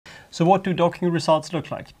So what do docking results look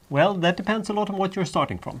like? Well, that depends a lot on what you're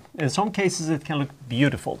starting from. In some cases it can look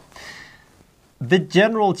beautiful. The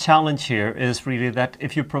general challenge here is really that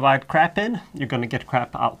if you provide crap in, you're going to get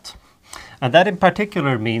crap out. And that in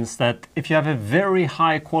particular means that if you have a very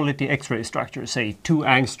high quality X-ray structure, say 2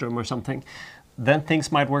 angstrom or something, then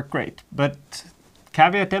things might work great. But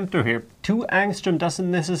caveat emptor here, 2 angstrom doesn't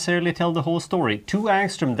necessarily tell the whole story. 2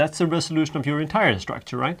 angstrom, that's the resolution of your entire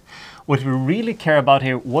structure, right? What we really care about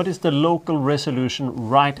here, what is the local resolution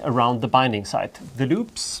right around the binding site? The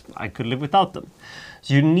loops, I could live without them.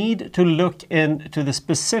 So you need to look into the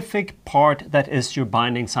specific part that is your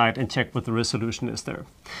binding site and check what the resolution is there.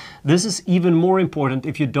 This is even more important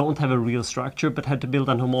if you don't have a real structure but had to build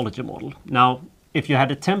an homology model. Now, if you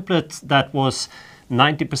had a template that was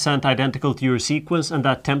 90% identical to your sequence and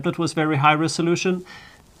that template was very high resolution,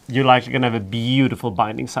 you're likely going to have a beautiful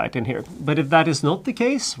binding site in here. But if that is not the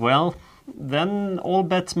case, well, then all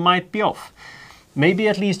bets might be off. Maybe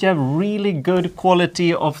at least you have really good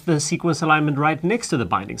quality of the sequence alignment right next to the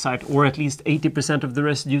binding site, or at least 80% of the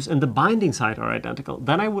residues in the binding site are identical.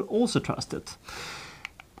 Then I would also trust it.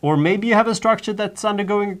 Or maybe you have a structure that's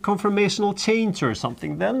undergoing a conformational change or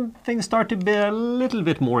something. Then things start to be a little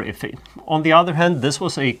bit more iffy. On the other hand, this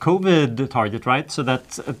was a COVID target, right? So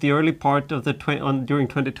that at the early part of the during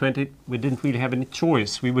 2020, we didn't really have any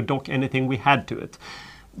choice. We would dock anything we had to it.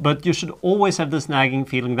 But you should always have this nagging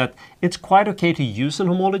feeling that it's quite okay to use an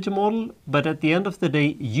homology model, but at the end of the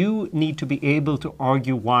day, you need to be able to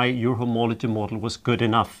argue why your homology model was good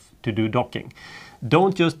enough to do docking.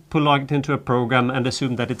 Don't just plug it into a program and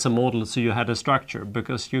assume that it's a model so you had a structure,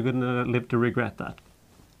 because you're going to live to regret that.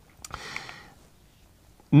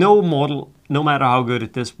 No model, no matter how good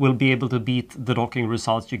it is, will be able to beat the docking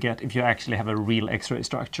results you get if you actually have a real X-ray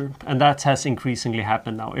structure. And that has increasingly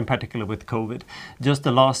happened now, in particular with COVID. Just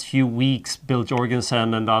the last few weeks, Bill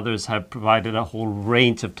Jorgensen and others have provided a whole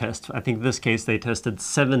range of tests. I think in this case they tested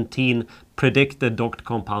 17 predicted docked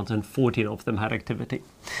compounds and 14 of them had activity.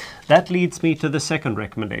 That leads me to the second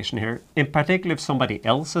recommendation here. In particular, if somebody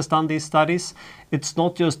else has done these studies, it's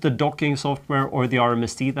not just the docking software or the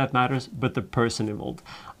RMSD that matters, but the person involved.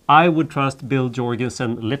 I would trust Bill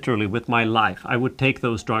Jorgensen literally with my life. I would take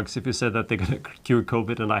those drugs if you said that they're going to cure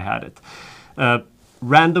COVID and I had it.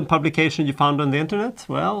 Random publication you found on the internet?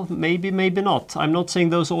 Well, maybe, maybe not. I'm not saying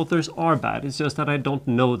those authors are bad. It's just that I don't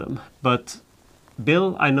know them. But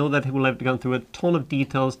Bill, I know that he will have gone through a ton of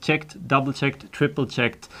details, checked, double-checked,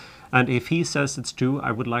 triple-checked. And if he says it's true,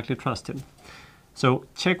 I would likely trust him. So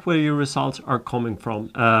check where your results are coming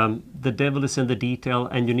from. The devil is in the detail,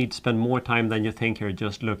 and you need to spend more time than you think here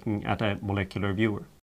just looking at a molecular viewer.